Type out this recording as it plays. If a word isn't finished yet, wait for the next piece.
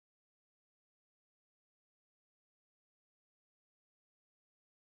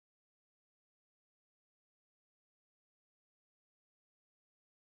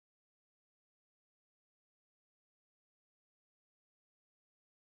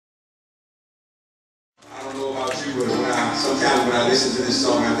about you, but sometimes when I listen to this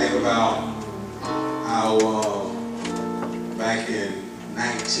song, I think about how back in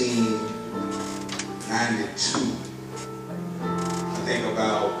 1992, I think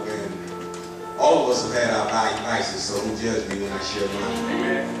about when all of us have had our vices, so don't judge me when I share mine.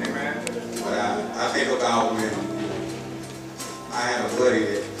 Amen. Amen. But I think about when I had a buddy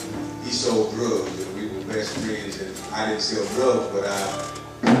that he sold drugs, and we were best friends, and I didn't sell drugs, but I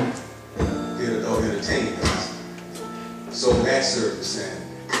did adult entertainment. Sold that service, and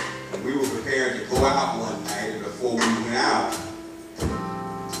we were preparing to go out one night, and before we went out,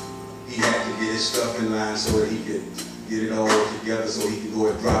 he had to get his stuff in line so that he could get it all together so he could go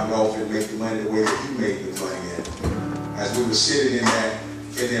and drop it off and make the money the way that he made the money. And as we were sitting in there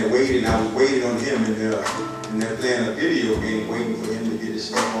waiting, I was waiting on him in there playing a video game, waiting for him to get his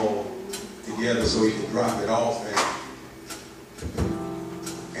stuff all together so he could drop it off.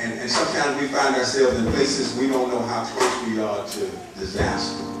 And sometimes we find ourselves in places we don't know how close we are to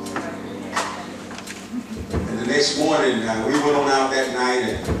disaster. And the next morning, we went on out that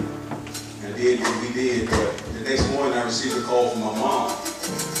night and did what we did, but the next morning I received a call from my mom.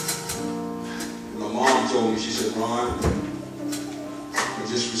 My mom told me, she said, "Ron, I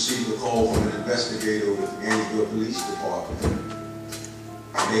just received a call from an investigator with the Gainesville Police Department.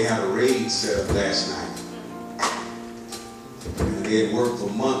 And they had a raid set up last night. And they had worked for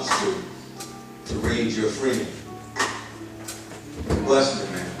months to raid your friend. Busted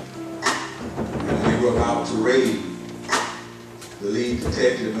him, man. And when they were about to raid, the lead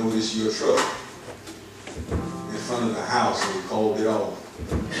detective noticed your truck in front of the house and he called it off.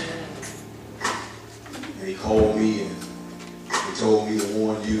 And he called me and he told me to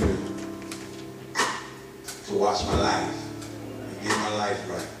warn you to watch my life and get my life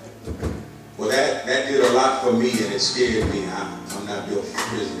right." Well, that did a lot for me and it scared me. I'm not built for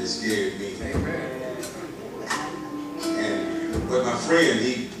prison, it scared me. But my friend,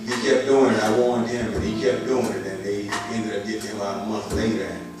 he kept doing it. I warned him and he kept doing it, and they ended up getting him out a month later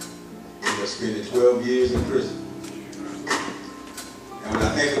and ended up spending 12 years in prison. And when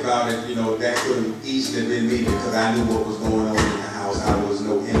I think about it, you know, that could have easily been me because I knew what was going on in the house. I was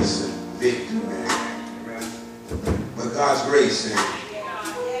no innocent victim, man. But God's grace and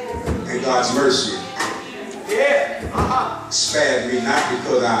God's mercy spared me, not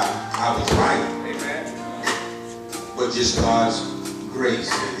because I was right, but just God's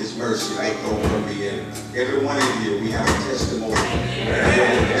grace and His mercy looked over me. And every one of you, we have a testimony.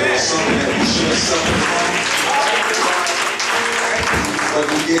 There was something that we should have suffered from, but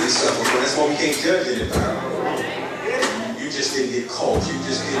we didn't suffer from. That's why we can't judge anybody. You just didn't get caught. You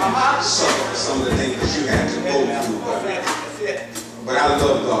just didn't suffer for some of the things that you had to go through. But I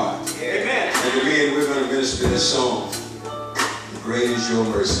love God. Amen. And again, we're going to minister this song. Great is your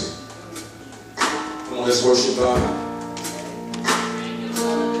mercy. Come on, let's worship God.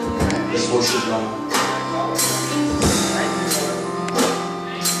 Let's worship God.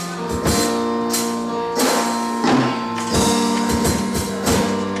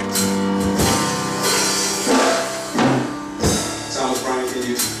 Thomas Bryan, can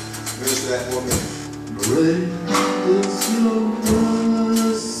you minister that for me? Great is your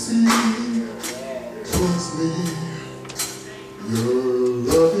mercy towards me. Your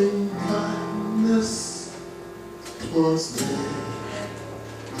loving kindness towards me,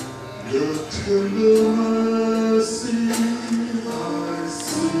 your tender mercy I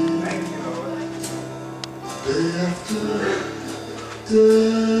see, day after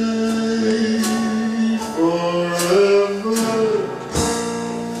day, forever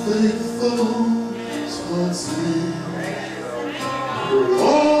faithful towards me. You're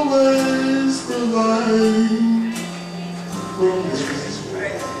always providing.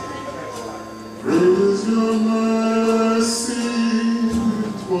 Great is your mercy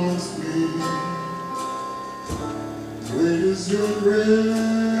towards me. Great is your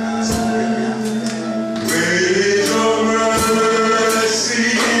grace. Great is your mercy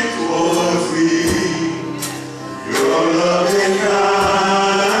towards me. Your loving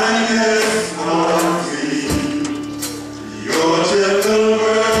kindness towards me. Your gentle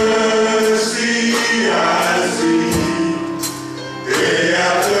mercy I see. Day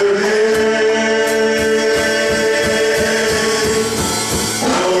after day,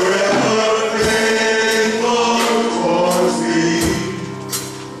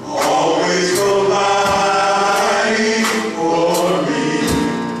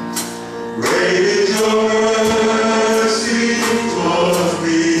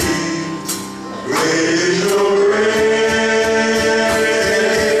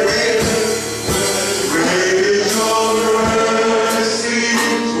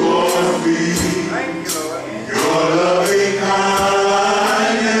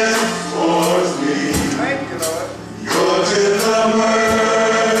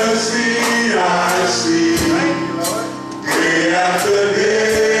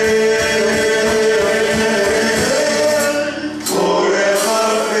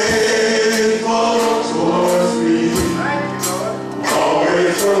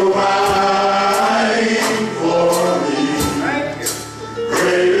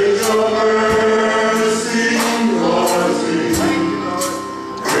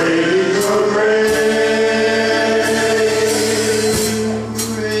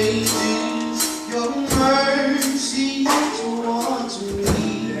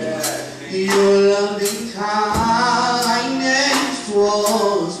 Your loving kindness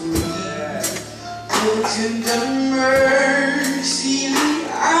towards me, your tender mercy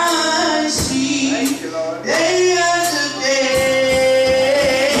I see day after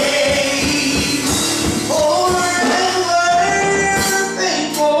day. Forever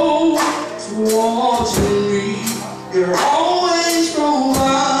faithful towards me, you're always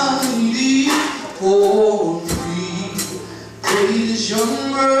providing for me. Great is your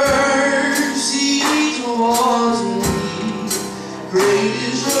mercy towards me. Great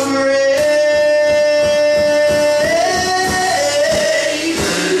is your grace.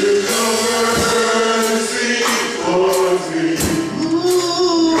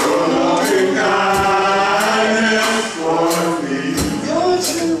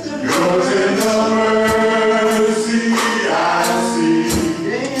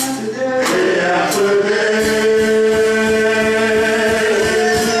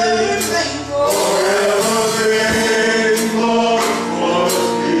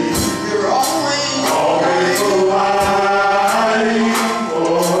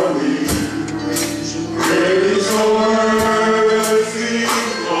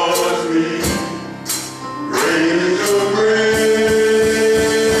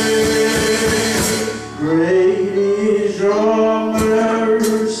 Great is your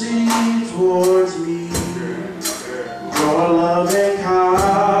mercy towards me. Your loving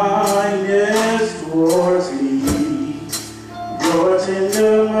kindness towards me. Your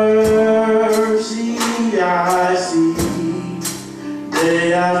tender mercy I see day after day.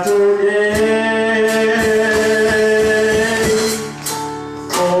 Day after day,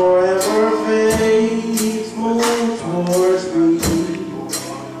 forever faithful towards me,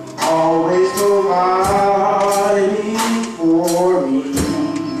 always providing for me.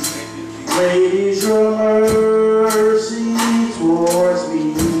 Great is your mercy towards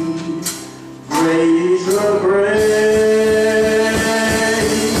me. Great is your grace.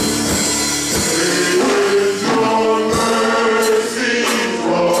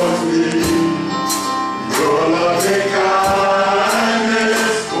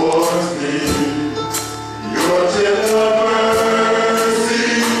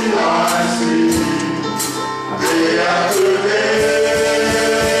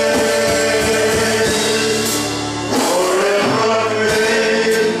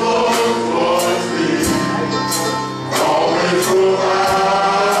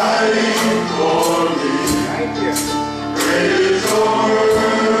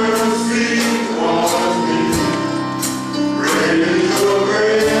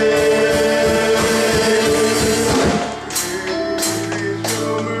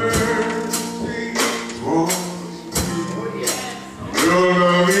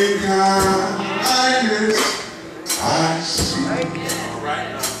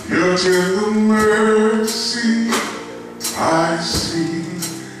 Your tender mercy I see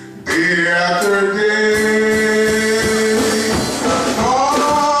day after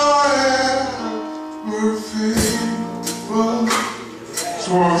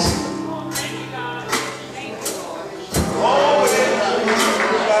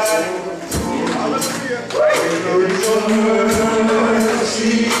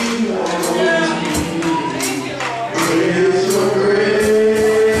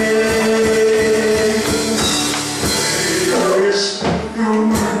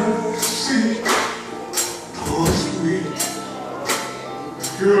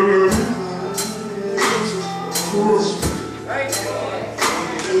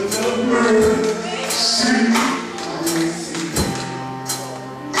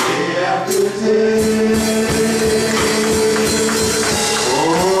day.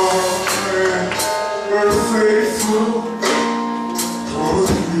 Forever faithful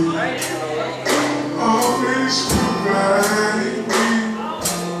towards me.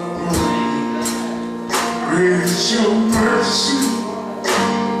 Great is your mercy,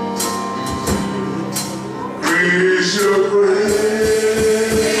 great is your grace.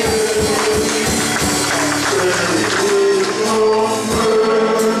 Great is your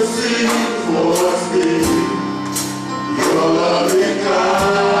mercy towards me, your loving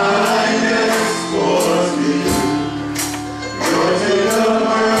kindness towards me, your tender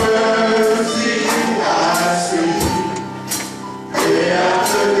mercy I see day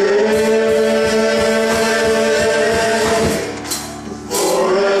after day.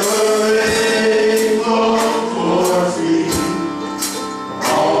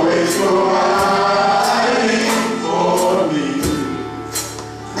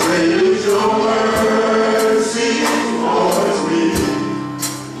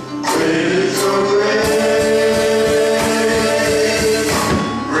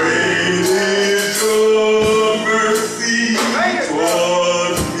 Great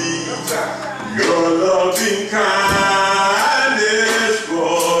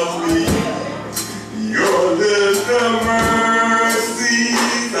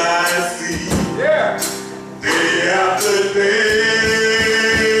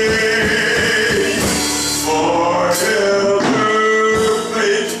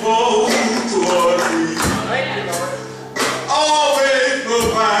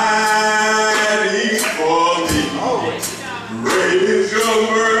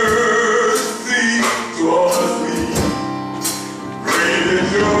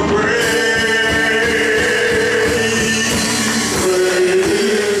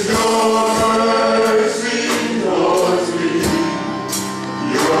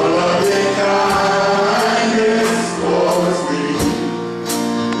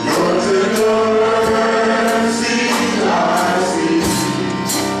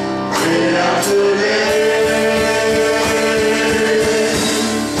after day.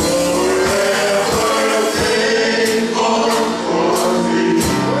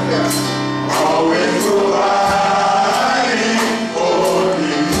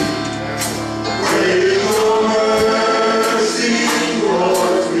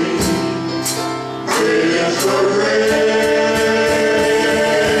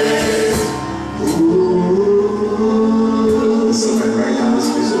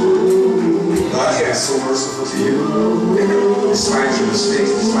 So merciful to you, despite your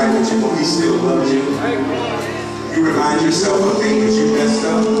mistakes, despite what you know, he still loves you. You remind yourself of things that you messed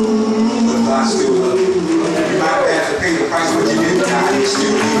up, but God still loves you. You might have had to pay the price, but you didn't die, he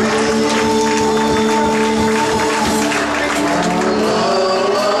still loves you.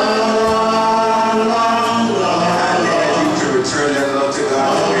 I dare you to return that love to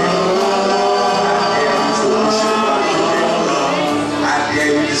God today. I dare you to worship God today. I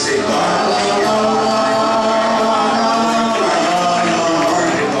dare you to say, God,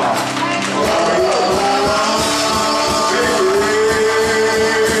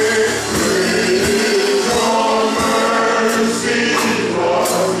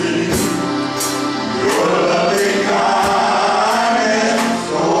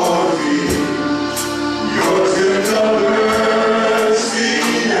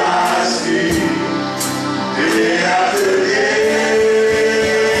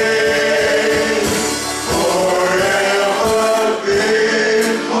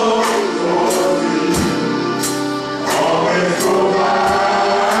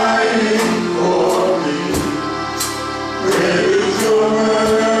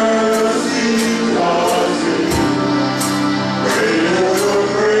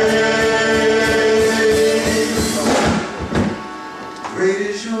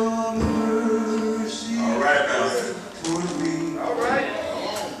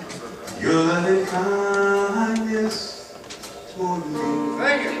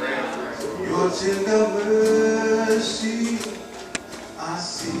 tender mercy I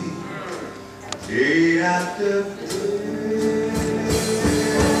see day after day.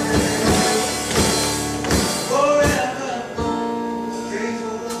 Forever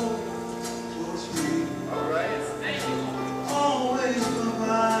faithful towards me. Always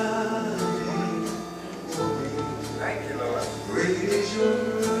providing for me. Thank you, Lord. Great is your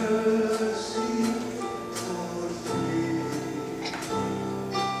mercy towards me.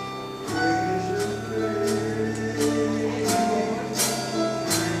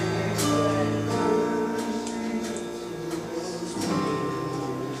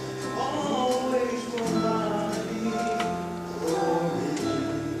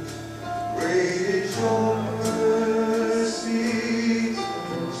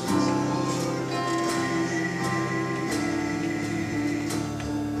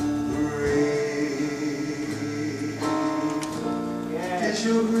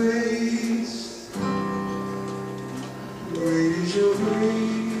 Your grace, great is your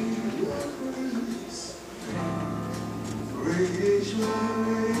grace, great is your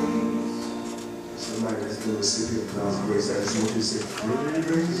grace. Somebody that's the recipient of God's grace, I just want you to say,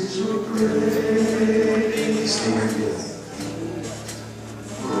 great is your grace. Stay right there.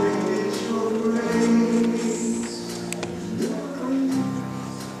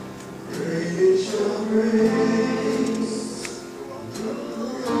 Great is your grace,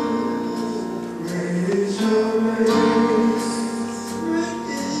 great is your grace.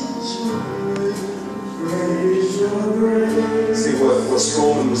 See, what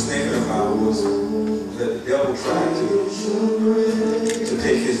Strowman was thinking about was that the devil tried to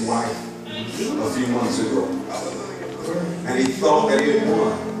take his wife a few months ago. And he thought that he had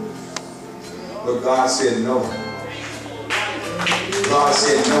won. But God said no. God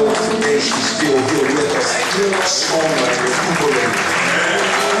said no, and today she's still here with us, strong and recuperating.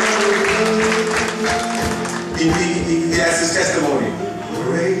 That's his testimony.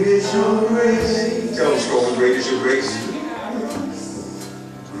 Great is your grace. Tell him, Strowman, great is your grace.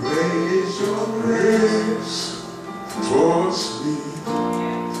 Great is your grace towards me.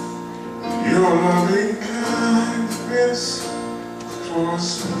 Your loving kindness towards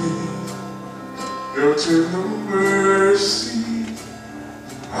me. Your tender mercy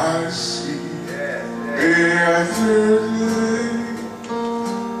I see. Day after day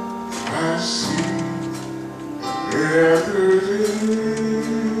I see. Day after day.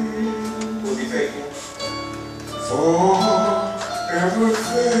 Was he faithful? Forever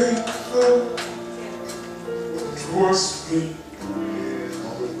faithful towards me.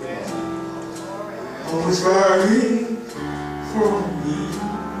 Always fighting for me.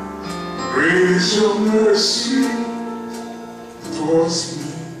 Great is your mercy towards me.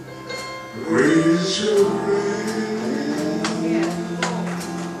 Great is your grace.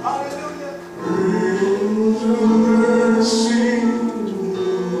 Great your mercy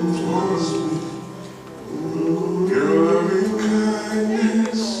towards me. Your loving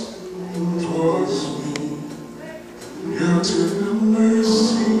kindness towards me. Your tender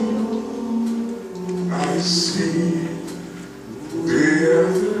mercy I see day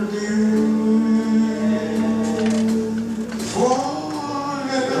after day. For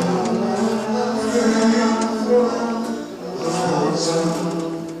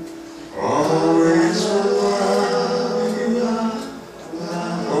always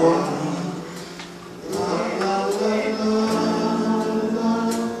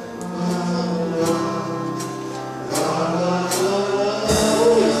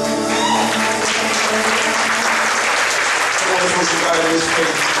providing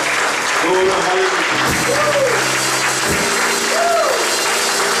for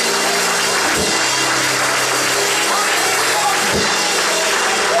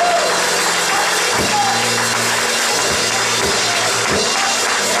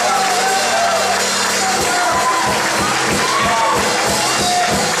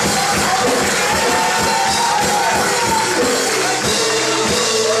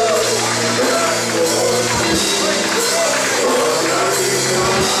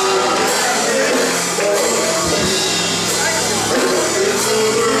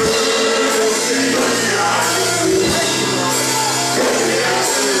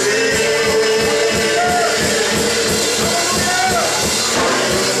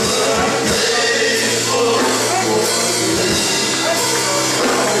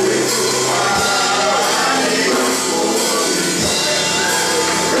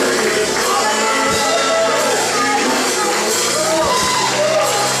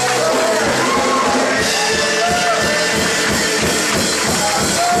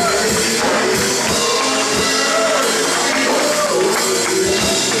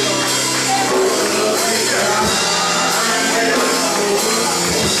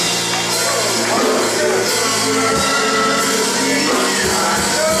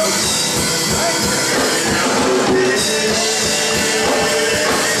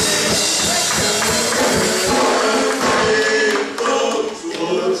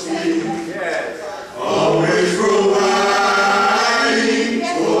Always providing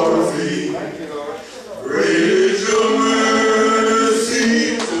for me. Great is your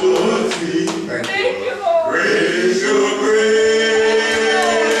mercy towards me. Thank you, Lord. Great is your grace.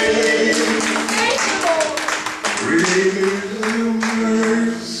 Thank you, Lord. Great is your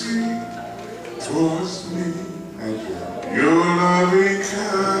mercy towards me. Thank you. Your loving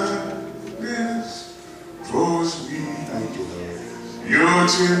kindness towards me. Thank you, Lord. Your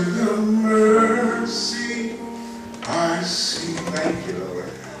tender mercy I see. Thank you, Lord.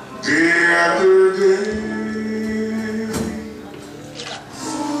 Day after day,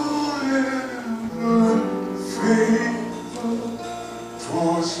 forever faithful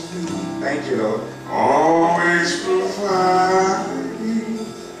towards me. Thank you, Lord. Always providing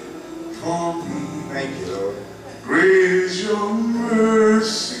for me. Thank you, Lord. Great is your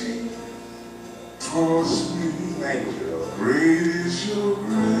mercy towards me. Thank you, Lord. Great is your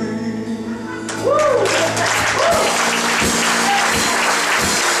grace. Woo!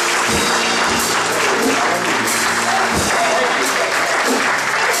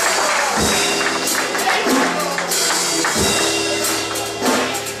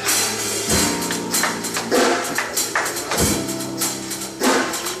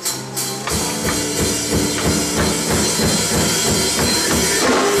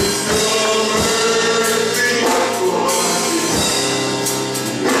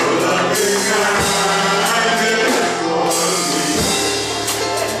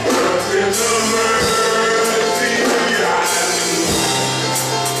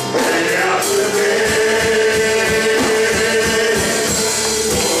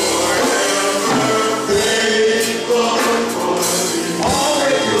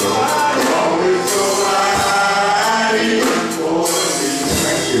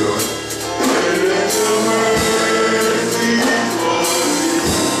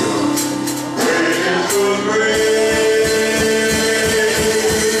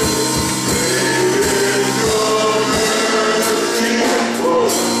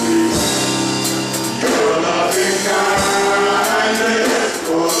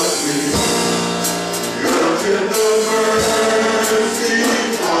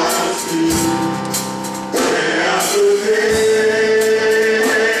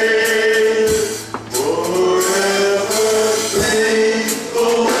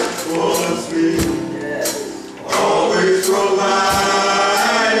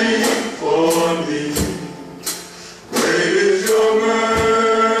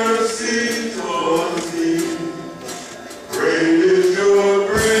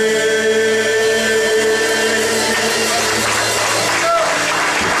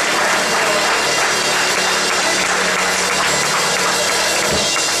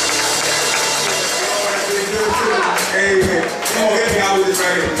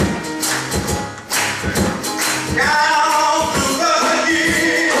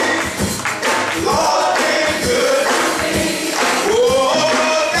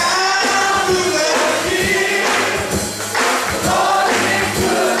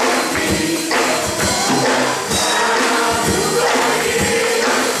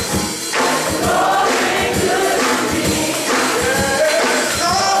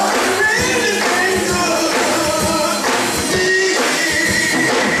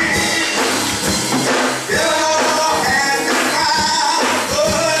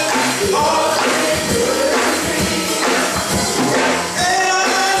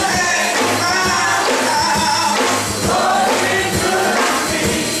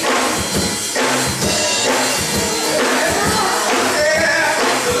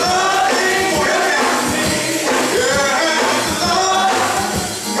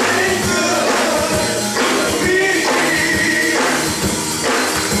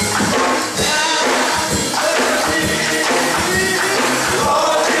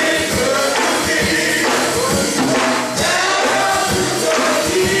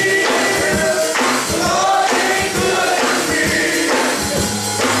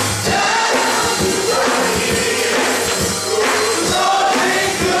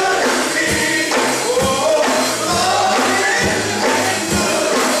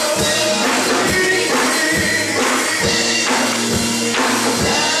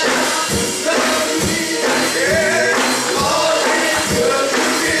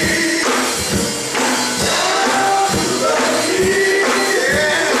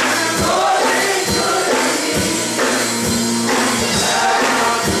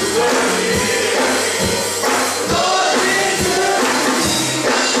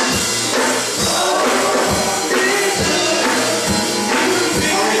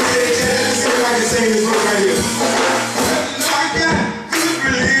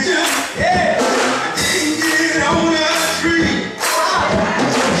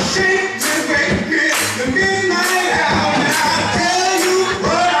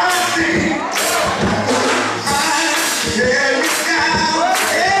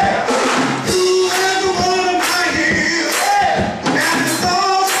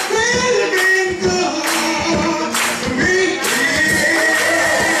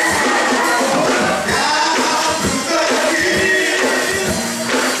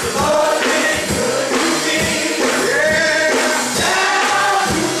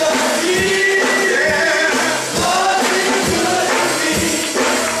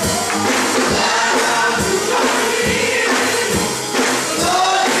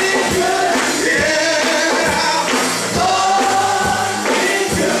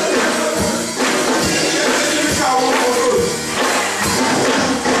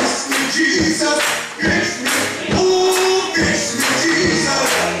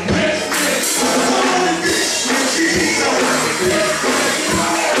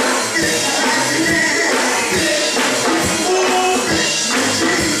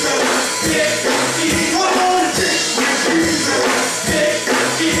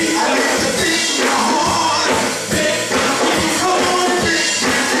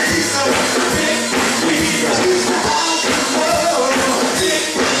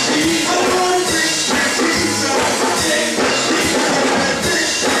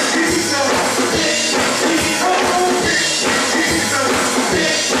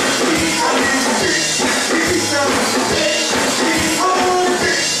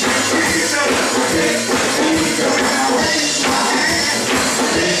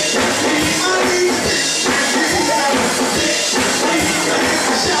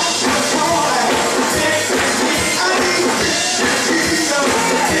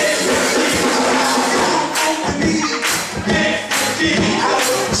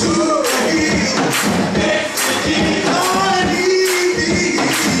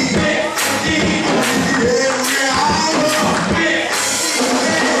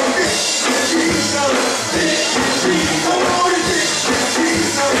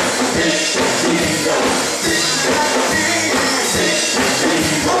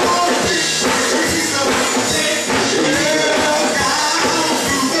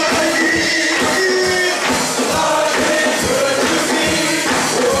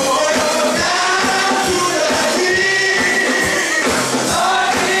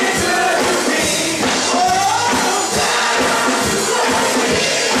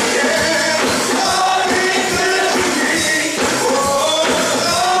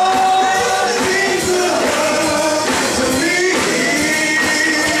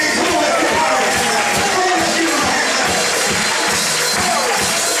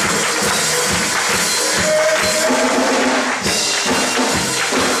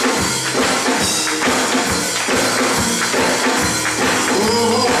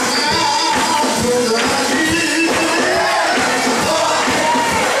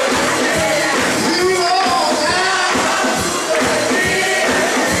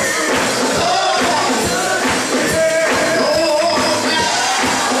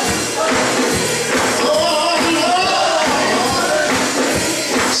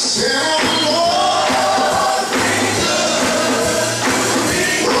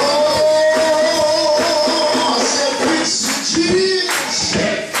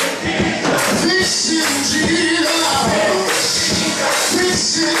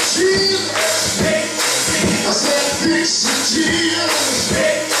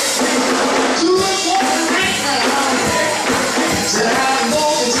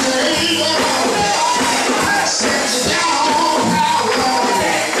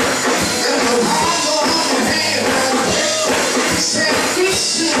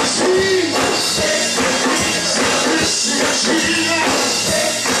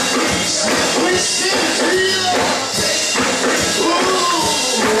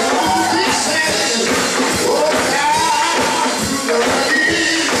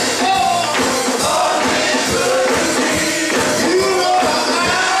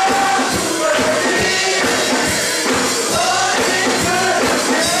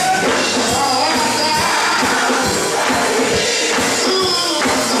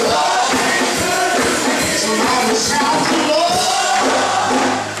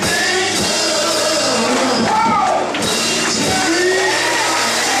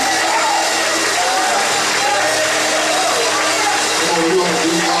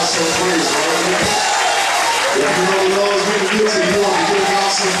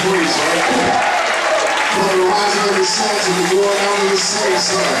 songs to be going on in the same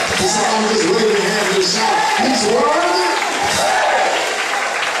song. And so I'm just waving your hand and shout, he's worthy.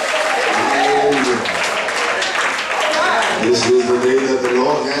 This is the day that the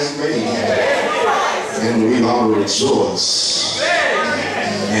Lord has made, and we ought to rejoice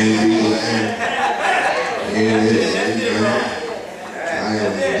and be glad in it. I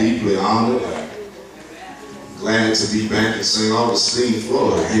am deeply honored, glad to be back in St. Augustine,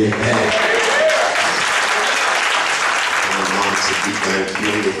 Florida. Amen. I'm honored to be back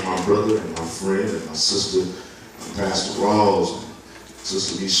here with my brother and my friend and my sister, Pastor Rawls.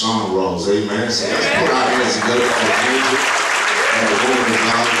 Sister Sean Rawls, amen. So let's put our hands together for the angel and the woman of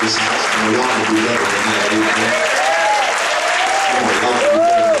God in this house. And we want to be better than that, amen. We want to be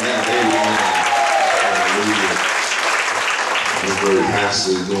better than that, amen. Hallelujah. This great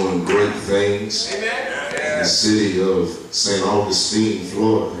pastor is doing great things in the city of St. Augustine,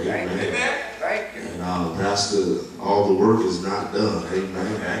 Florida, amen. And Pastor, all the work is not done,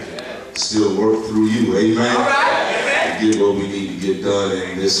 amen. I can still work through you, amen. Get what we need to get done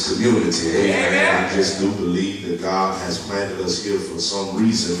in this community. Amen. I just do believe that God has planted us here for some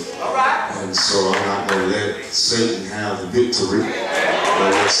reason. And so I'm not going to let Satan have the victory,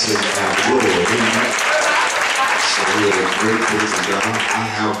 but let Satan have the glory. Amen. So we're grateful to God.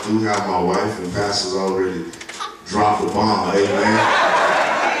 I do have my wife, and Pastor's already dropped the bomb. Amen.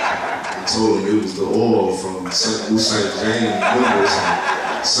 I told him it was the oil from St. James members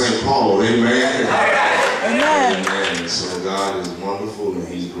and St. Paul. Amen. Amen. Amen. So God is wonderful and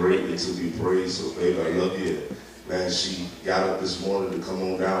he's greatly to be praised. So baby, I love you. Glad she got up this morning to come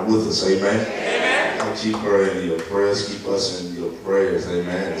on down with us. Amen. Amen. I'll keep her in your prayers. Keep us in your prayers.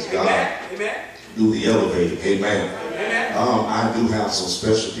 Amen. As God do the elevating. Amen. Amen. I do have some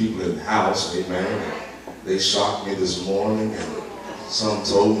special people in the house. Amen. They shocked me this morning and some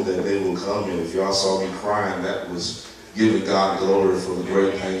told me that they will come. And if y'all saw me crying, that was giving God glory for the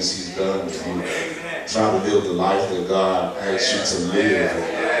great things he's done. If you try to live the life that God asks you to live.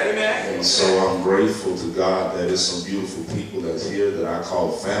 And so I'm grateful to God that there's some beautiful people that's here that I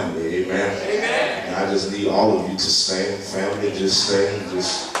call family. Amen. And I just need all of you to stand. Family, just stand.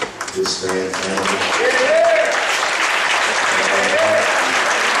 Just stand, family.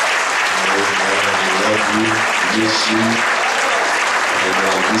 I love you. Miss you. And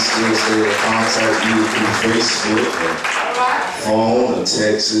we still stay in contact you through Facebook. Phone or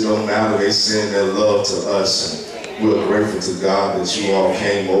text, it don't matter, they send their love to us. And we're grateful to God that you all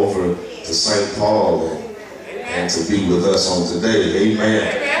came over to St. Paul and to be with us on today. Amen.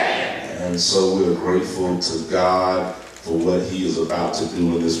 And so we're grateful to God for what he is about to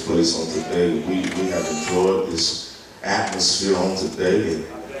do in this place on today. We have enjoyed this atmosphere on today.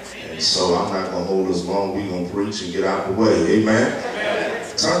 And so I'm not going to hold us long. We're going to preach and get out the way. Amen.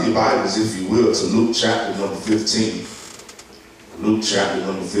 Turn your Bibles, if you will, to Luke chapter number 15. Luke chapter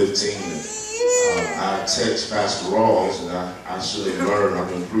number 15. I text Pastor Rawls, and I should have learned. I've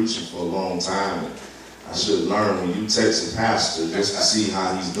been preaching for a long time. And I should learn when you text a pastor just to see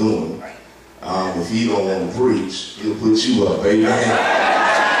how he's doing. If he don't want to preach, he'll put you up, amen.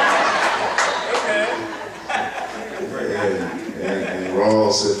 And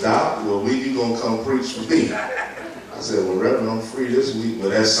Rawls said, Doc, well, when you gonna come preach for me? I said, well, Reverend, I'm free this week, but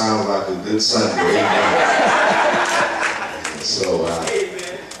that sounds like a good Sunday, amen. So I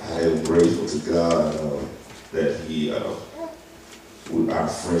am grateful to God that he, with our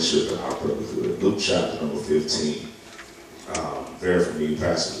friendship and our brotherhood. Luke chapter number 15, very familiar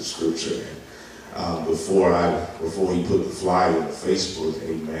passage of scripture. And before he put the flyer on Facebook,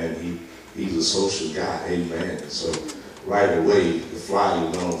 amen, he's a social guy, amen. So right away, the flyer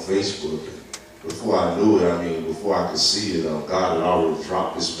went on Facebook. Before I knew it, before I could see it, God had already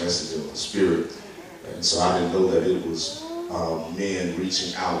dropped this message in my spirit. And so I didn't know that it was men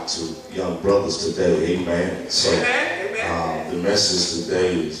reaching out to young brothers today, amen. So the message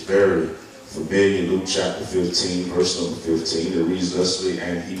today is very familiar. Luke chapter 15, verse number 15. It reads thusly,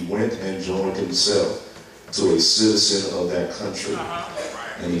 and he went and joined himself to a citizen of that country,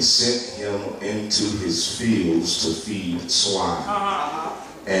 and he sent him into his fields to feed swine.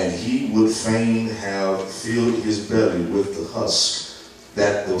 And he would fain have filled his belly with the husk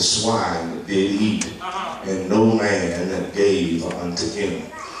that the swine did eat, and no man gave unto him.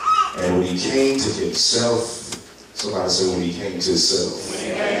 And when he came to himself, somebody say when he came to himself,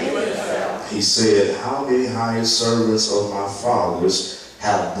 he said, how many hired servants of my father's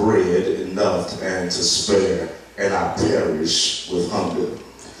have bread enough and to spare, and I perish with hunger?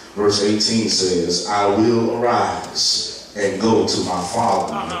 Verse 18 says, I will arise and go to my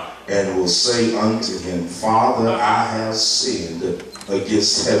father, and will say unto him, Father, I have sinned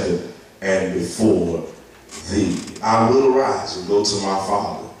against heaven and before thee. I will arise and go to my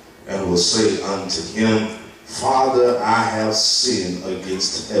father, and will say unto him, Father, I have sinned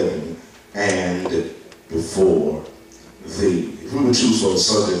against heaven and before thee. If we would choose for the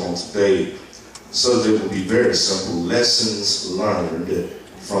subject on today, the subject would be very simple: lessons learned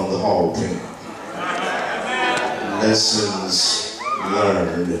from the hall pen. Lessons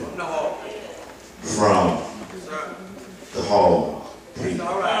learned from the hall pen.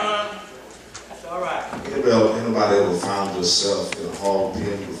 Anybody ever found yourself in a hall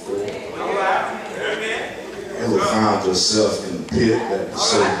pen before? Ever found yourself in a pit that was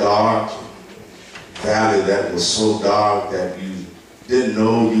so dark, valley that was so dark that you didn't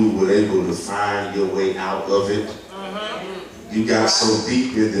know you were able to find your way out of it? You got so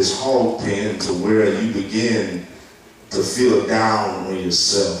deep in this hall pen to where you begin to feel down on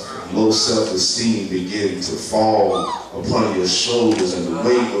yourself. Low self-esteem began to fall upon your shoulders, and the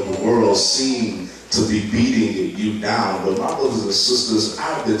weight of the world seemed to be beating you down. But my brothers and sisters,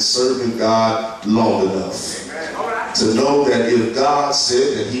 I've been serving God long enough to know that if God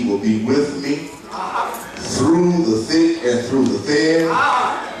said that he will be with me through the thick and through the thin,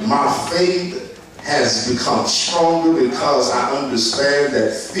 my faith has become stronger because I understand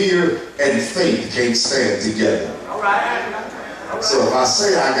that fear and faith can't stand together. So if I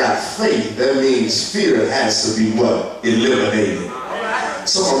say I got faith, that means fear has to be what? Eliminated.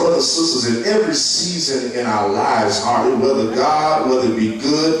 So my brothers and sisters, in every season in our lives, whether it be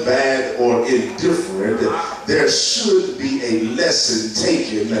good, bad, or indifferent, there should be a lesson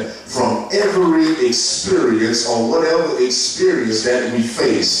taken from every experience or whatever experience that we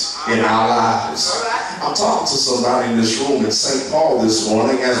face in our lives. I'm talking to somebody in this room in St. Paul this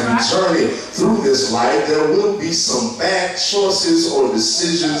morning. As we journey through this life, there will be some bad choices or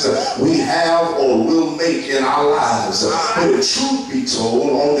decisions we have or will make in our lives. But the truth be told,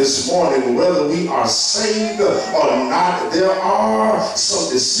 on this morning, whether we are saved or not, there are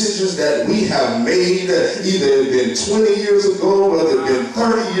some decisions that we have made, either it been 20 years ago, whether it been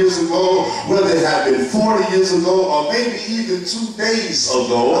 30 years ago, whether it had been 40 years ago, or maybe even 2 days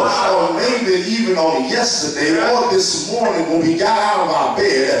ago, or maybe even on yesterday or this morning when we got out of our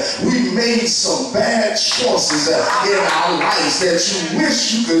bed, we made some bad choices in our lives that you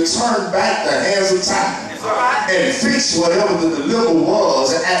wish you could turn back the hands of time and fix whatever the dilemma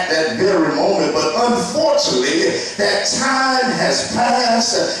was at that very moment. But unfortunately, that time has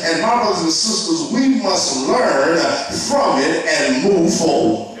passed, and my brothers and sisters, we must learn from it and move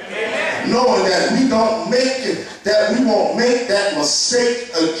forward. Knowing that we won't make that mistake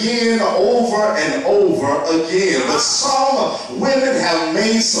again, over and over again. But some women have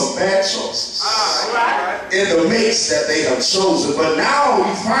made some bad choices in the mates that they have chosen. But now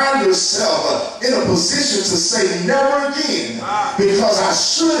you find yourself in a position to say never again, because I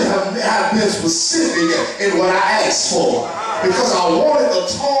should have been specific in what I asked for. Because I wanted a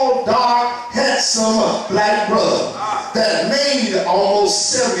tall, dark, handsome black brother that made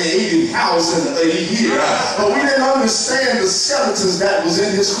almost $70,000, $80,000 a year. But we didn't understand the skeletons that was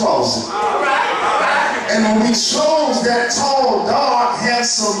in his closet. And when we chose that tall, dark,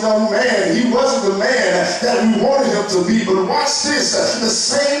 handsome young man, he wasn't the man that we wanted him to be. But watch this, the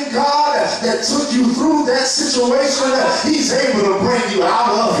same God that took you through that situation, he's able to bring you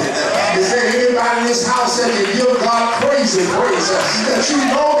out of it. Is there anybody in this house that can give God crazy praise? That you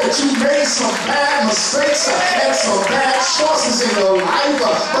know that you made some bad mistakes and some bad choices in your life,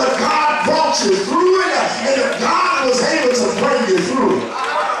 but God brought you through it, and if God was able to bring you through it.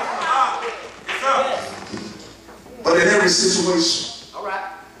 But in every situation,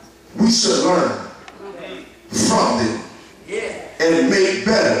 we should learn from them and make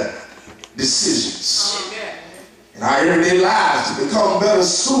better decisions in our everyday lives to become better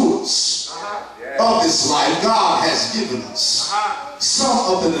stewards of this life God has given us.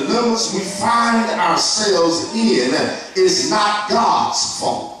 Some of the dilemmas we find ourselves in is not God's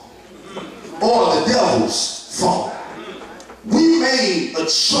fault or the devil's fault. We made a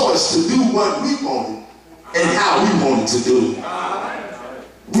choice to do what we wanted and how we wanted to do it.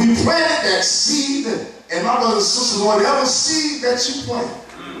 We planted that seed, and my brothers and sisters, whatever seed that you plant,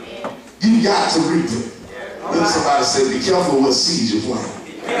 you got to reap it. Let somebody say, be careful what seed you plant.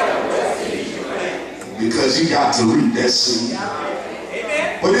 Because you got to reap that seed.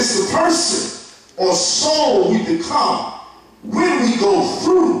 But it's the person or soul we become when we go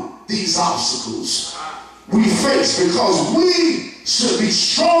through these obstacles we face, because we should be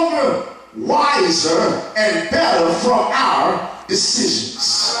stronger, wiser, and better from our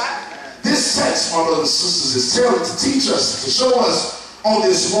decisions. This text, my brothers and sisters, is tailored to teach us, to show us on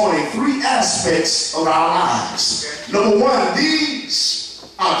this morning 3 aspects of our lives. Number 1, these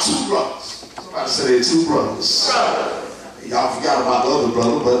are 2 brothers. Somebody So there are two brothers. Y'all forgot about the other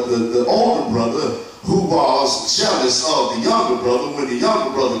brother, but the older brother who was jealous of the younger brother when the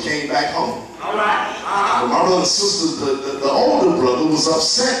younger brother came back home. My brother and sisters, the older brother was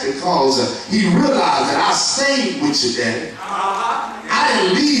upset because he realized that I stayed with you, Daddy. I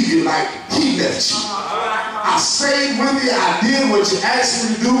didn't leave you like he left you. I stayed with you. I did what you asked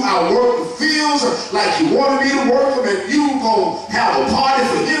me to do. I worked the fields like you wanted me to work them, and you gonna have a party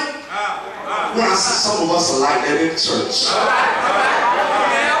for him. Well, I see some of us are like that in church.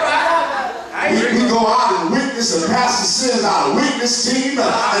 We go out and witness, and Pastor sends out a witness team,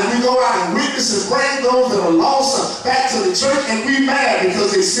 and we go out and witness and bring those that are lost back to the church, and we mad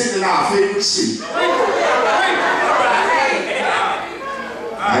because they sit in our favorite seat.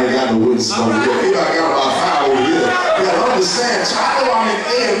 I ain't got no witnesses over here. Maybe I got about 5 over here. You gotta understand, I know I'm in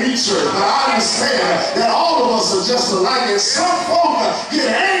AME church, but I understand that all of us are just alike, and some folk get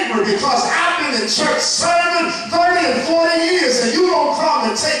angry because I've been in church serving 30 and 40 years, and you don't come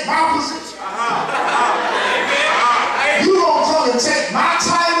and take my position. You don't come and take my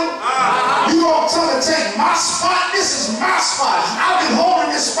title. You don't come and take my spot. This is my spot. I've been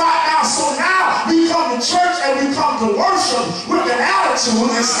holding this spot now, so now we come to church and we come to worship with an attitude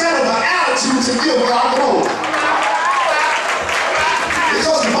instead of an attitude to give God glory.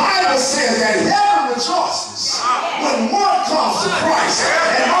 Because the Bible says that heaven rejoices when one comes to Christ.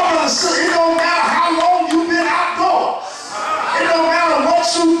 And my brother said, it don't matter how long you've been outdoors. It don't matter what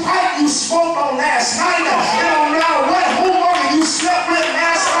pipe you smoked on last night. It don't matter what homework you slept with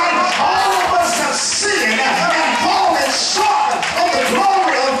last night. All of us have sinned and fallen short of the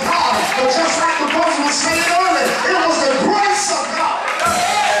glory of God. But just like the brother was saying earlier, it was the grace of God.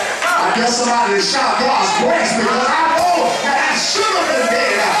 I guess somebody to shout God's grace, because I know that I should have been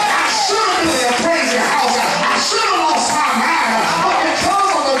dead. I should have been in a crazy house. I should have lost my mind. But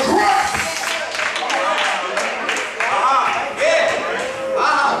because of the grace.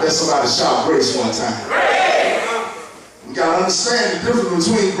 Somebody shout grace one time. We got to understand the difference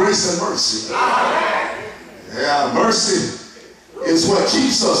between grace and mercy. Yeah, mercy is what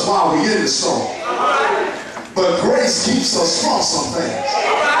keeps us while we're in the storm. But grace keeps us from some things.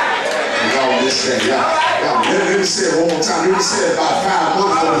 Y'all listen, let me say it one more time. Let me say it about 5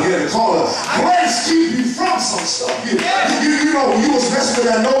 months over here in the corner. Grace keeps you from some stuff. You know, you was messing with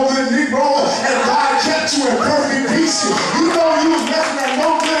that no good Negro, and God kept you in perfect peace. You know you was messing with that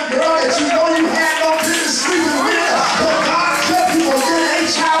no good girl that you know you had no business sleeping with, but God kept you from getting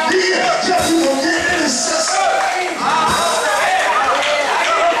HIV, kept you from getting incest.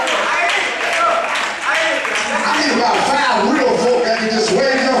 I need about 5 real folk that can just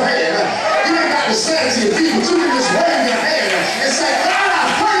wave your hand. You ain't got to say it to your feet, but you can just wave your hand and say, God, I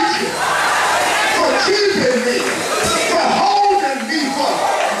thank you for keeping me, for holding me, for.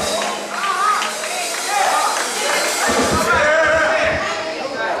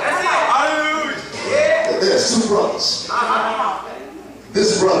 There's 2 brothers.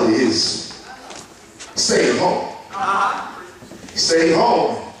 This brother is staying home. He stayed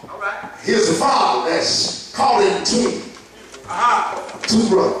home. Here's the father that's caught in between. 2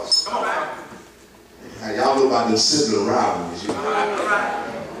 brothers. Now, y'all know about them sibling rivalries. You know?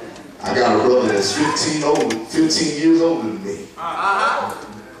 I got a brother that's 15 years older than me.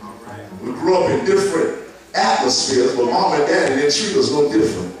 We grew up in different atmospheres, but mom and daddy didn't treat us no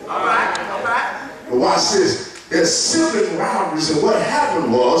different. But watch this. There's sibling rivalries, and what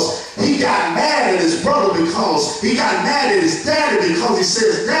happened was he got mad at his brother because he got mad at his daddy because he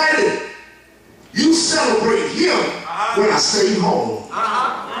says, Daddy, you celebrate him when I stay home.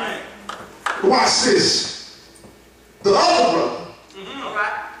 Watch this. The other brother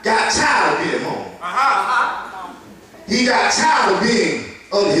got tired of being home. He got tired of being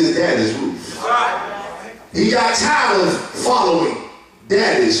under his daddy's roof. He got tired of following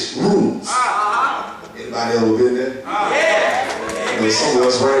daddy's rules. Anybody ever been there? You know, some of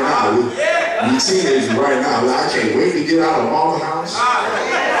us right now, we teenagers right now, I can't wait to get out of mama's house.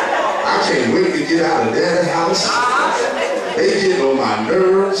 I can't wait to get out of daddy's house. They getting on my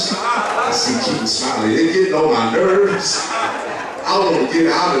nerves. I see Keaton smiling. They getting on my nerves. I want to get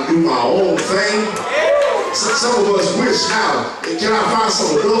out and do my own thing. Some of us wish now, can I find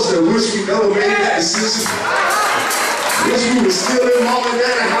some adults that wish we never made that decision? Wish we were still in mom and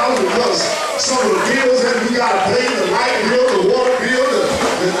daddy's house because some of the bills that we got to pay, the light bill, the water bill,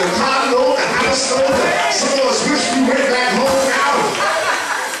 the car note, the house note, some of us wish we went back home now.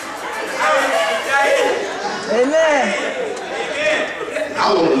 Amen. I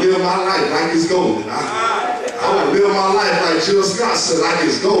want to live my life like it's golden. I want to live my life like Jill Scott said, like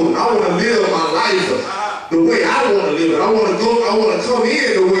it's golden. I want to live my life the way I want to live it. I want to come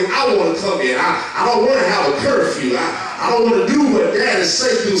in the way I want to come in. I don't want to have a curfew. I don't want to do what Daddy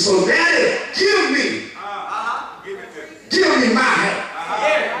says do. So Daddy, give me my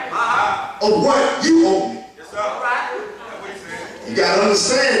half of what you owe me. You got to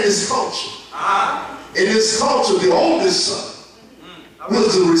understand this culture. In this culture, the oldest son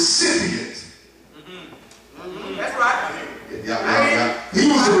was the recipient. That's right.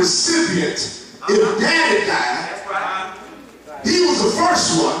 He was the recipient. If Daddy died, he was the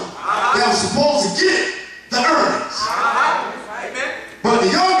first one that was supposed to get the earnings. But the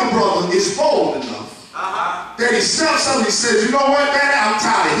younger brother is bold enough that he steps up and he says, you know what, Daddy, I'm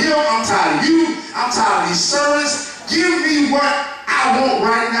tired of him, I'm tired of you, I'm tired of these servants. Give me what I want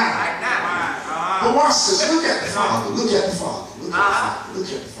right now. But watch this. Look at the father. Look at the father. Look at the father. Look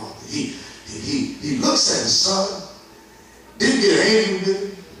at the father. He looks at his son. Didn't get angry with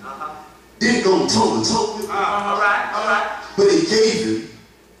him. Didn't go toe to toe with him. All right. But he gave him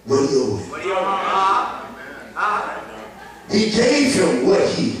what he owed him. He gave him what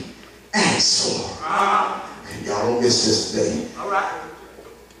he asked for. And y'all don't miss this today. All right.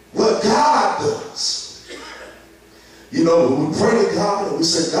 What God does. You know, when we pray to God and we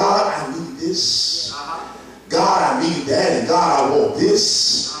say, God, I need this. God, I need that. And God, I want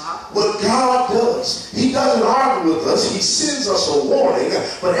this. What God does, he doesn't argue with us. He sends us a warning.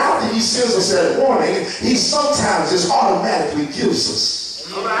 But after he sends us that warning, he sometimes just automatically gives us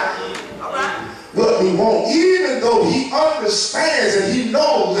what we want. Even though he understands and he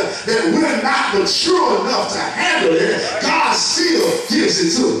knows that we're not mature enough to handle it, God still gives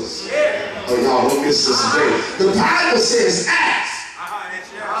it to us. Oh, y'all don't miss this today. The Bible says, ask,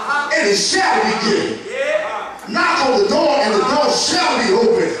 and it shall be given. Knock on the door, and the door shall be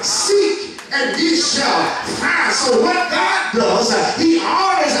open. Seek, and ye shall find. So what God does, he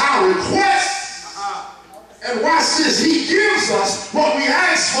honors our requests. And watch this, he gives us what we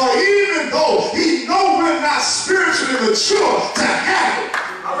ask for, even though he knows we're not spiritually mature to handle it.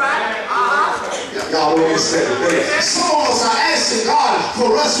 Y'all don't understand today. Some of us are asking God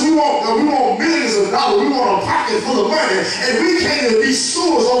for us. We want millions of dollars. We want a pocket full of money, and we can't even be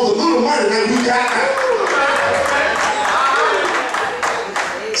stewards over the little money that we got now.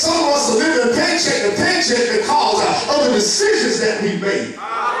 Some of us are living paycheck to paycheck because of the decisions that we made.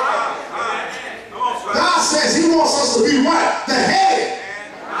 God says he wants us to be what? The head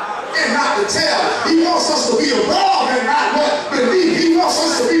and not the tail. He wants us to be above and not what? Beneath. He wants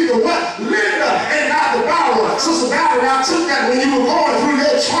us to be the what? Lender and not the borrower. Sister Valerie, I took that when you were going through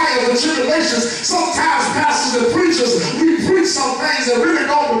your trials and tribulations. Sometimes pastors and preachers, we preach some things and really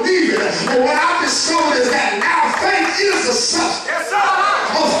don't believe it. But what I've discovered is that now faith is the substance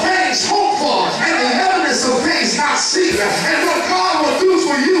of things hoped for and the evidence of things not seen. And what God will do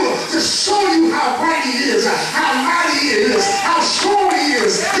for you to show you how great he is, how mighty he is, how strong he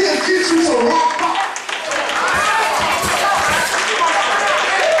is, he'll get you to rock bottom.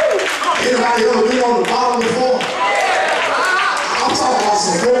 Anybody ever been on the bottom before? I'm talking about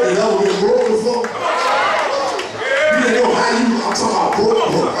some folk that never been broke before. You didn't know how you, I'm talking about broke.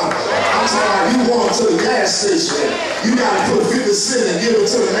 I'm talking about you going to the gas station. You got to put 50 cents and give it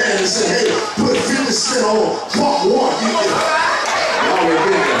to the man and say, hey, put 50 cents on pump one. Y'all ain't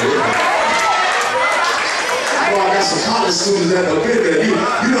been there. I got some college students that have been there. You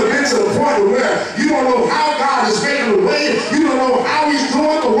have been to the point where you don't know how God is making a way. You don't know how he's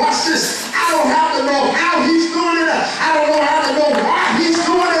doing it. But watch this. I don't have to know how he's doing it. I don't know how to know why he's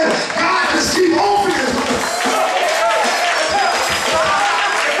doing it. God just keep opening.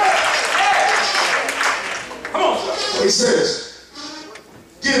 Come on. So he says,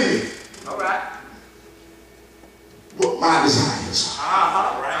 give me what my desires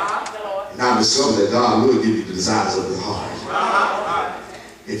are. And I discovered that God will give you the desires of your heart.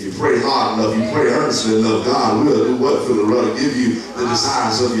 If you pray hard enough, you pray earnestly enough, God will do what for the rudder? Give you the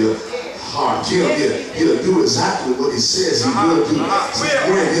desires of your heart. He'll do exactly what he says he will do.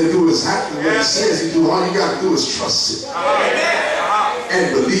 When he'll do exactly what he says he do, all you got to do is trust it.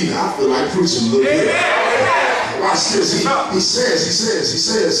 And believe it. I feel like preaching a little bit. Watch this.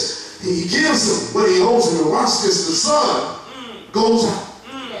 He gives him what he owes him. And watch this. The son goes out.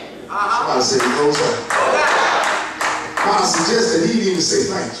 Somebody said he goes out. I suggest that he didn't even say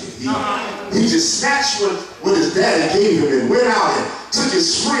thank you. He just snatched what his daddy gave him and went out and took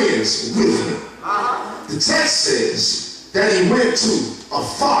his friends with him. The text says that he went to a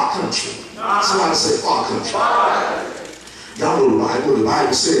far country. Somebody say far country. Y'all know the Bible. The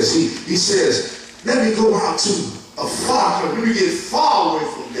Bible says, he says, let me go out to a far country. Let me get far away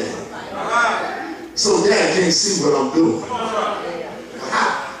from dad. So dad can't see what I'm doing.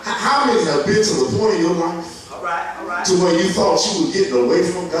 How many have been to the point in your life All right. To where you thought you were getting away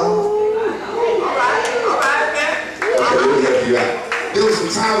from God? All right, man. Okay, let me help you out. There were some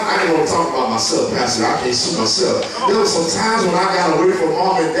times, I didn't want to talk about myself, Pastor. I can't sue myself. There were some times when I got away from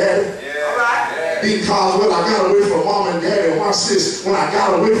mom and daddy. All right. Because when I got away from mom and daddy, and watch this, when I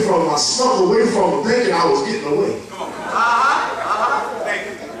got away from them, I snuck away from them thinking I was getting away. Thank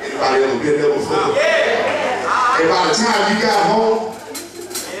you. Anybody ever been there before? Yeah. And by the time you got home,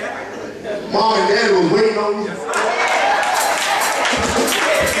 mom and daddy was waiting on you.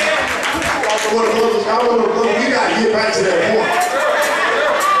 We got to get back to that point.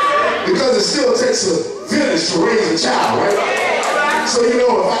 Because it still takes a village to raise a child, right? So, you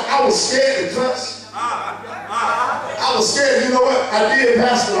know, if I was scared to cuss. I was scared. You know what? I did,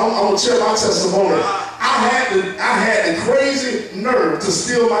 Pastor. I'm going to share my testimony. I had the crazy nerve to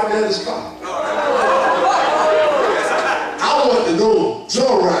steal my daddy's car. I wanted to go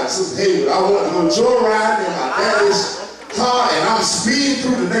joyride, Sister Hayward. I wanted to go joyride in my daddy's car, and I'm speeding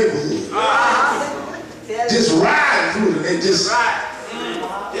through the neighborhood. Just riding through the neighborhood.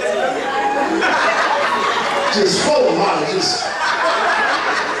 Just floating on it. Just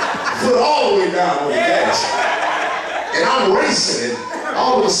foot all the way down on the gas. And I'm racing, and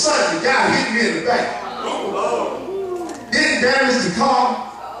all of a sudden the guy hit me in the back. Didn't damage the car.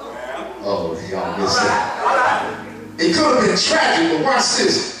 Oh, y'all missed that. It could have been tragic, but watch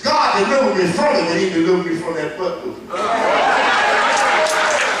this. God delivered me from it, and he delivered me from that butt movie.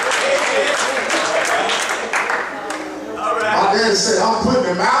 My daddy said, I'm putting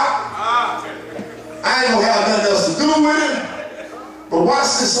him out. I ain't gonna have nothing else to do with him. But watch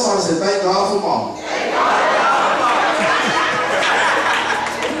this. Somebody said, thank God for mama.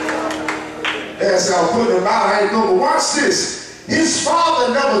 Dad said, I'm putting him out. I ain't know. But watch this. His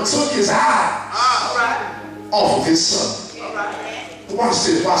father never took his eyes off of his son. But watch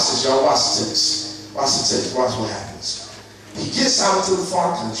this, y'all. Watch the text. Watch the text. Watch what happens. He gets out to the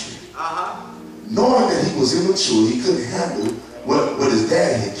far country, knowing that he was immature. He couldn't handle what his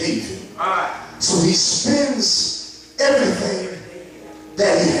dad had gave him. So he spends everything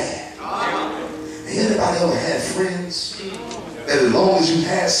that he had. And anybody ever had friends that as long as you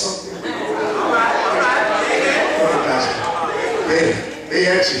had something, they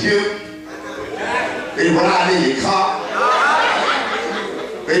at your hip, they ride in your car,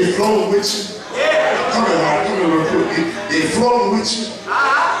 they float with you. Come here real quick. They float with you.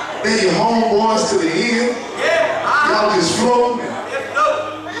 They your homeboys to the end. Y'all just floating.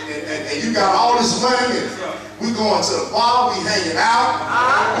 And you got all this money, and we going to the bar, we hanging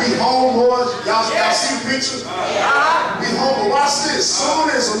out, we homeboys. Y'all see the picture? We home, but watch this. Soon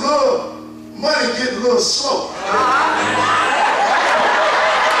as a little money get a little slow.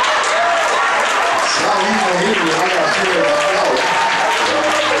 So you know, I got to share about y'all.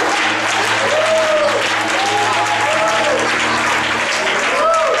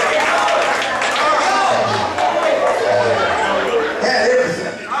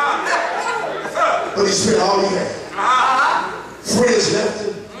 But he spent all he had. Friends left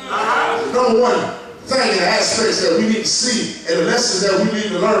him. Number one thing and aspects that we need to see and the lessons that we need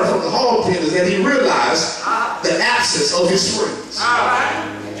to learn from the hog pen is that he realized the absence of his friends.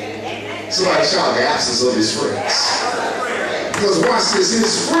 Somebody shout the absence of his friends. Because watch this,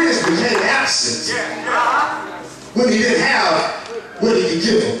 his friends became absent when he didn't have what he could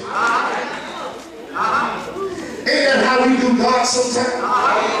give them. Ain't that how we do God sometimes?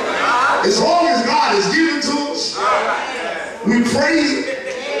 As long as God is given to us, we praise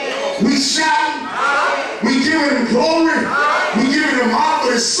Him, we shout, we give Him glory, we give Him honor,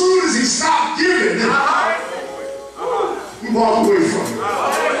 but as soon as He stopped giving them, we walk away from Him.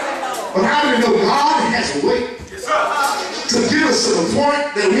 But how do you know God has a way to get us to the point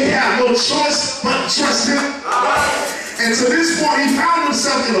that we have no choice but to trust Him? And to this point, he found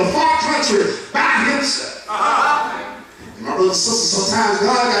himself in a far country by himself. My brother and sister, sometimes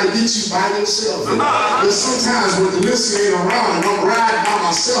God got to get you by yourself. And sometimes when the listener ain't around and I'm riding by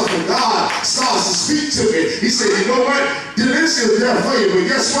myself and God starts to speak to me, he said, you know what? The listener is there for you, but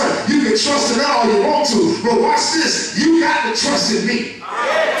guess what? You can trust in all you want to. But watch this. You got to trust in me.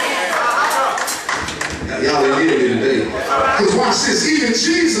 Y'all ain't hear me today. Because watch this. Even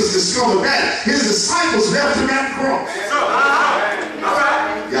Jesus discovered that. His disciples left him at the cross.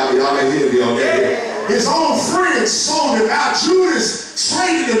 Y'all ain't hear me on that. His own friends sold him out. Judas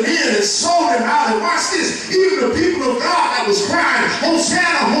traded him in and sold him out. And watch this. Even the people of God that was crying,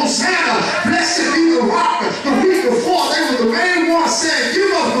 Hosanna, Hosanna, blessed be the rock. The week before, they were the main ones saying,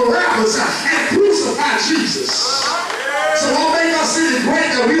 give us Barabbas and crucify Jesus. So don't make us see it great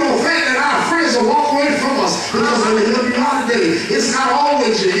that we don't think that our friends will walk away from us. Because when they help you out today, it's not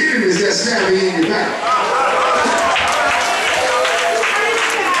always your enemies that stab you in your back.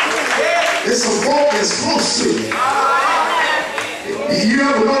 It's some folk that's close to you. You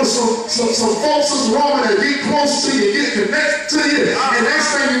ever know some folks, Sister Roman, that get close to you, get connected to you, and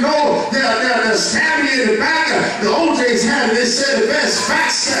next thing you know, they're stabbing you in the back. The OJs had it, they said the best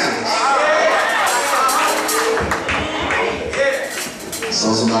backstabbers.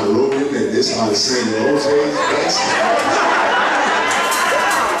 Saw somebody wrote in there, this started saying the OJs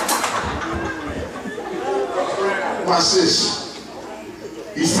backstabbers. Watch this.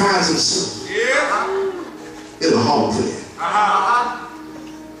 He finds himself in a hog pen.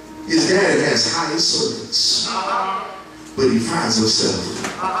 His daddy has hired servants, but he finds himself.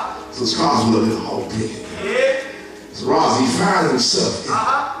 So it's Coswell in a hog pen. So Rawls, he finds himself in a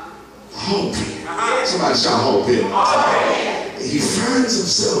hog pen. Somebody shout hog pen. He finds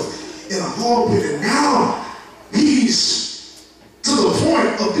himself in a hog pen, and now he's to the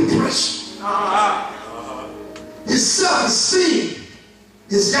point of depression. His self-esteem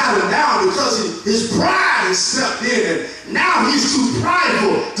has got him down because his pride has stepped in, and now he's too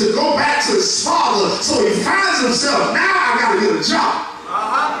prideful to go back to his father. So he finds himself, now I got to get a job.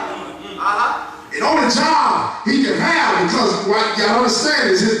 And on the job he can have, because what y'all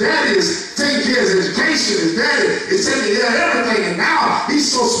understand is his daddy is taking care of his education, his daddy is taking care of everything, and now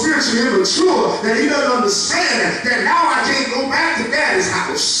he's so spiritually immature that he doesn't understand that now I can't go back to daddy's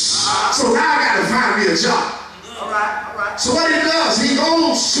house. So now I got to find me a job. So what he does, he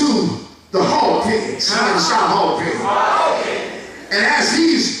goes to the hog pen. Somebody shout hog pen. And as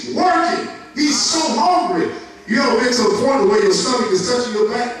he's working, he's so hungry. You ever been to the point where your stomach is touching your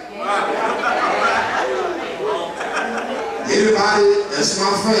back? Anybody that's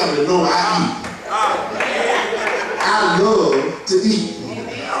my family know I eat. I love to eat.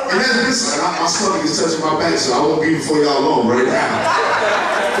 And that's listen, my stomach is touching my back, so I won't be before y'all long right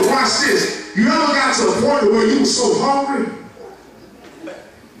now. But watch this. You ever got to a point where you were so hungry?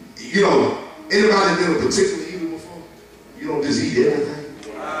 You know, anybody been a particular eater before? You don't just eat everything?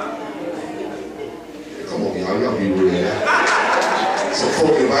 Come on, y'all be real. Some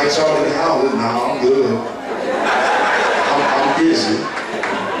folk invite y'all to the house. Nah, I'm good. I'm busy.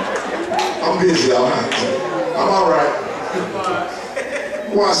 I'm busy, all right. I'm all right.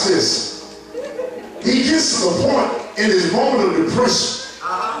 Watch this. He gets to the point in his moment of depression,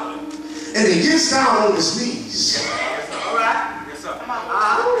 and he gets down on his knees.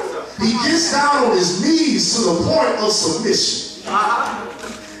 He gets down on his knees to the point of submission.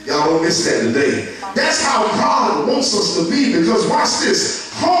 Y'all don't miss that today. That's how God wants us to be, because watch this.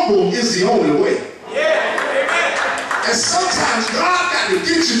 Humble is the only way. And sometimes God got to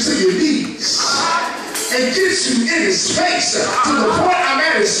get you to your knees and get you in his face to the point I'm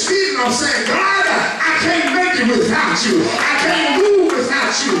at his feet and I'm saying, God, I can't make it without you. I can't move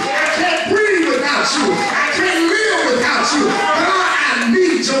without you. I can't breathe without you. I can't live without you. God, I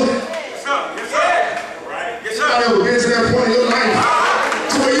need you. Anybody ever been to that point in your life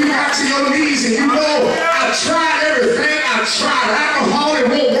to where you got to your knees and you know, I tried everything. I tried alcohol,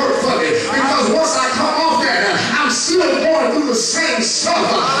 it won't work for me. Because once I come off that, I'm still going through the same stuff.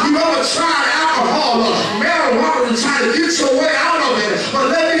 You ever tried alcohol or marijuana to try to get your way out of it? But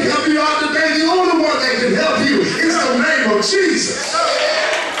let me help you out today. The only one that can help you is the name of Jesus.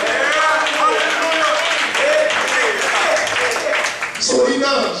 So what he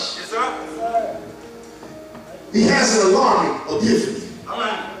does, he has an alarming epiphany.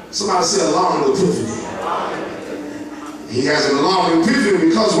 Somebody say alarming epiphany. He has an alarming epiphany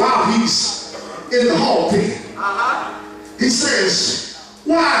because while he's in the hog pen, he says,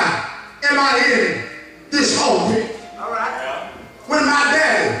 why am I in this hog pen? When my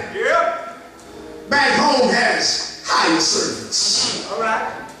daddy back home has hired servants.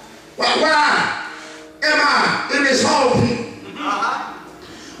 Why am I in this hog pen?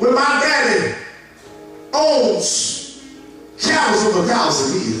 When my daddy owns cattle of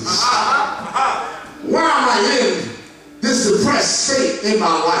 1,000 years. Why am I in this depressed state in my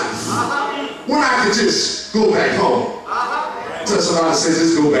life when I could just go back home? Tell somebody to say,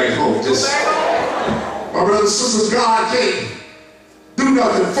 just go back home. Just, my brothers and sisters, God can't do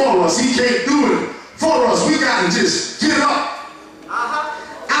nothing for us. He can't do it for us. We got to just get up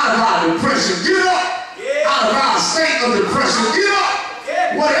out of our depression. Get up out of our state of depression. Get up.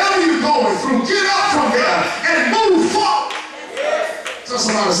 Whatever you're going through, get up from there and move forward. Tell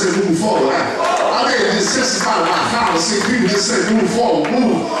somebody to say, move forward. I mean, it's just about 5 or 6 people just say, move forward,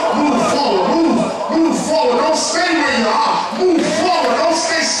 move forward, move forward. Don't stay where you are. Move forward. Don't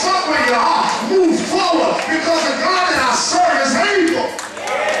stay stuck where you are. Move forward, because the God that I serve is able.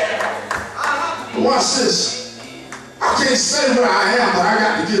 But watch this. I can't stay where I am, but I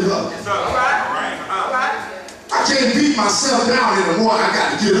got to give up. I I can't beat myself down anymore. I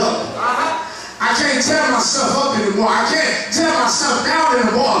got to get up. I can't tear myself up anymore. I can't tear myself down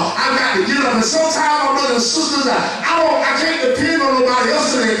anymore. I got to get up. And sometimes, my brothers and sisters, I can't depend on nobody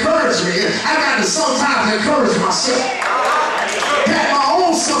else to encourage me. I got to sometimes encourage myself. Pat my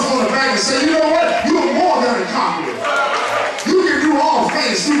own self on the back and say, you know what? You are more than a conqueror. You can do all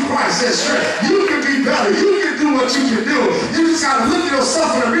things through Christ that strength. You can be better. You can do what you can do. You just got to look at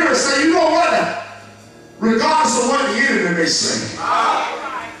yourself in the mirror and say, you know what? Regardless of what the enemy may say,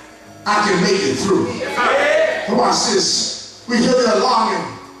 I can make it through. Watch this. We hear the alarming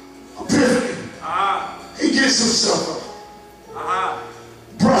epiphany. He gets himself up.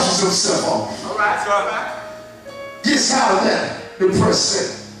 Brushes himself off. Gets out of that depressed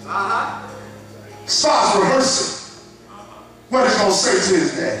state. Starts rehearsing what he's going to say to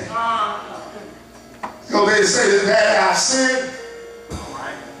his daddy. He's going to say to his daddy, I've sinned.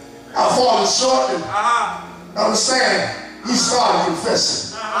 I've fallen short. And understand, he started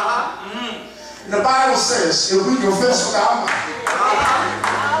confessing. And the Bible says, if we confess with our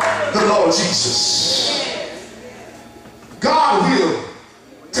mouth the Lord Jesus, God will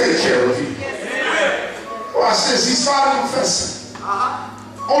take care of you. Watch this. He started confessing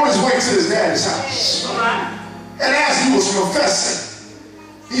on his way to his daddy's house. And as he was confessing,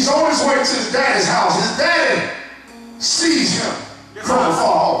 he's on his way to his daddy's house. His daddy sees him from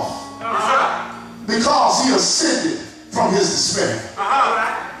afar off because he ascended from his despair.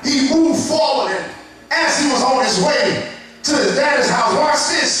 He moved forward, and as he was on his way to his daddy's house, watch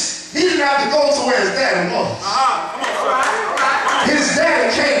this, he didn't have to go to where his daddy was. His daddy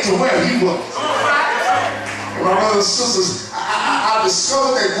came to where he was. And my brothers and sisters, I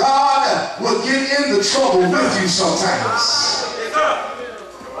discovered that God will get into trouble with you sometimes.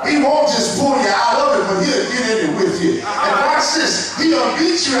 He won't just pull you out of it, but he'll get in it with you. And watch this, he'll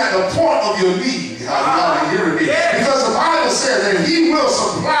meet you at the point of your need. Y'all hearing me? Because the Bible says that he will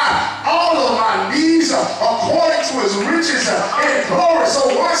supply all of my needs according to his riches and glory.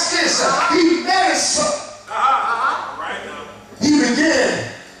 So watch this, he met his son. He began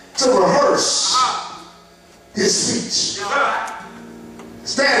to rehearse his speech.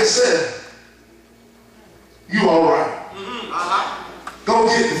 His daddy said, you all right? Go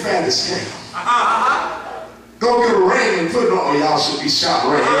get the fattest cake. Go get a ring and put it on. Y'all should be shot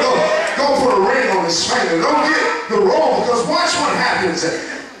right here. Go put a ring on his finger. Go get the robe, because watch what happens.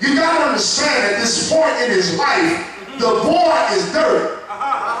 You got to understand at this point in his life, the boy is dirty.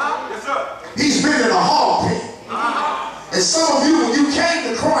 He's been in a hog pen. And some of you, when you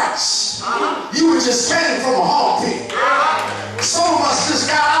came to Christ, you just came from a hog pen. Some of us just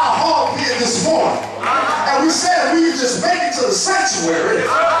got out of hog pen this morning. And we said we could just make it to the sanctuary.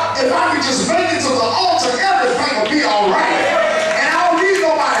 If I could just make it to the altar, everything will be all right. And I don't need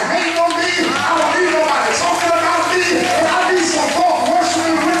nobody hating on me. I don't need nobody talking about me. But I need some folk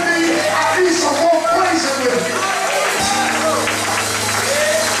worshiping with me. I need some folk praising with me.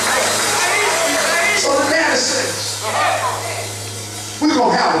 So the daddy says, we're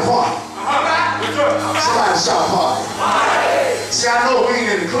going to have a party. Somebody shout party. See, I know we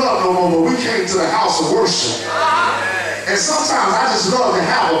ain't in the club no more, but we came to the house of worship. And sometimes I just love to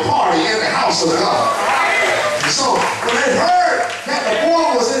have a party in the house of God. So when they heard that the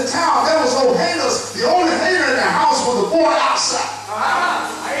boy was in town, there was no haters. The only hater in the house was the boy outside.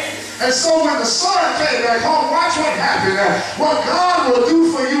 And so when the son came back home, watch what happened. What God will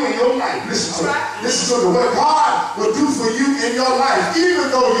do for you in your life. Listen to what God will do for you in your life, even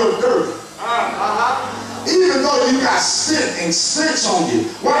though you're dirty. Even though you got sin and stench on you.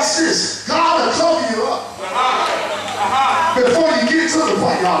 Watch this. God will cover you up. Before you get to the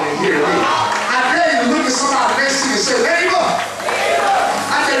point, y'all ain't hear me. I dare you to look at somebody next to you and say, neighbor.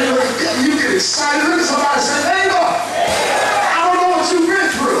 I dare you to look at you get excited. Look at somebody and say, neighbor. I don't know what you've been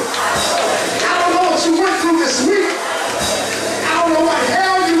through. I don't know what you went through this week. I don't know what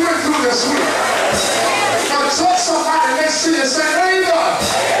hell you went through this week. But touch somebody next to you and say, neighbor,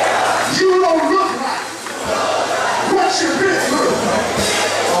 you don't look like what you've been through.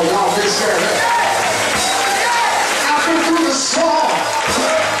 Oh, y'all been saying that. I've been through the storm.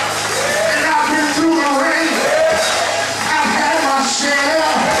 And I've been through the rain. I've had my share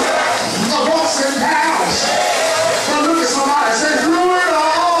of ups and downs.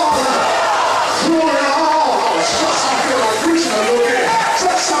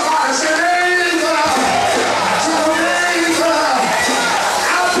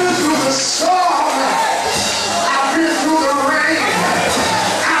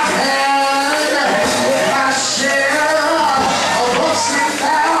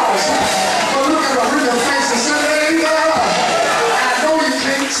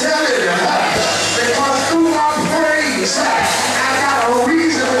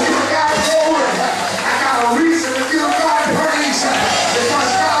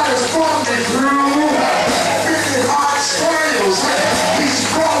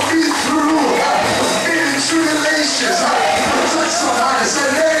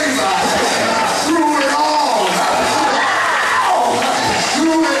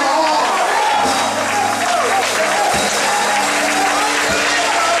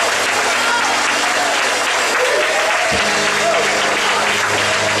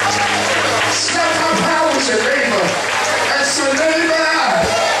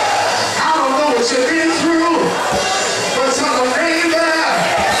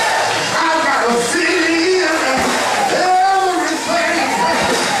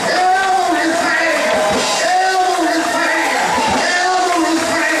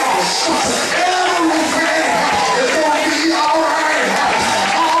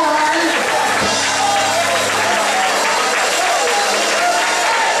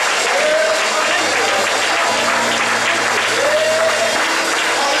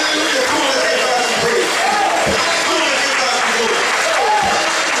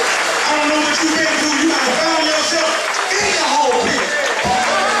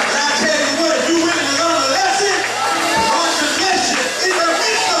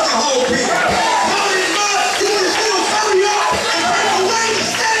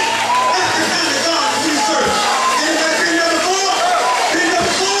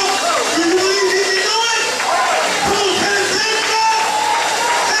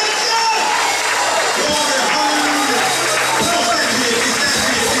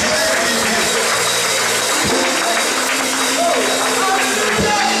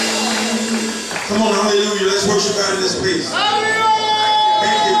 Let's worship God in this place.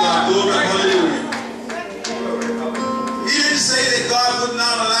 Thank you, God. Glory, hallelujah. He didn't say that God would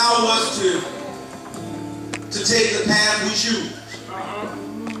not allow us to take the path we choose.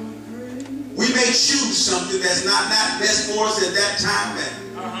 We may choose something that's not best for us at that time,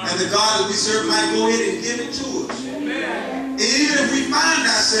 and the God that we serve might go ahead and give it to us. And even if we find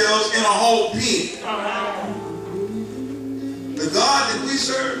ourselves in a hog pen, the God that we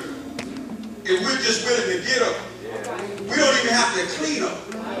serve, if we're just willing to get up, we don't even have to clean up.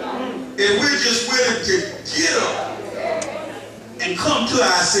 If we're just willing to get up and come to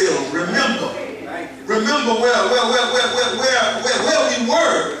ourselves, remember where we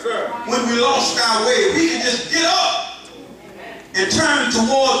were when we lost our way. If we can just get up and turn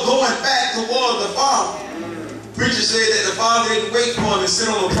towards going back toward the Father. Preacher said that the Father didn't wait for him to sit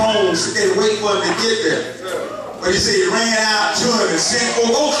on the throne and wait for him to get there. But he said he ran out to him and said,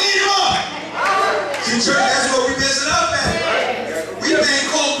 go clean him up. See, church, that's what we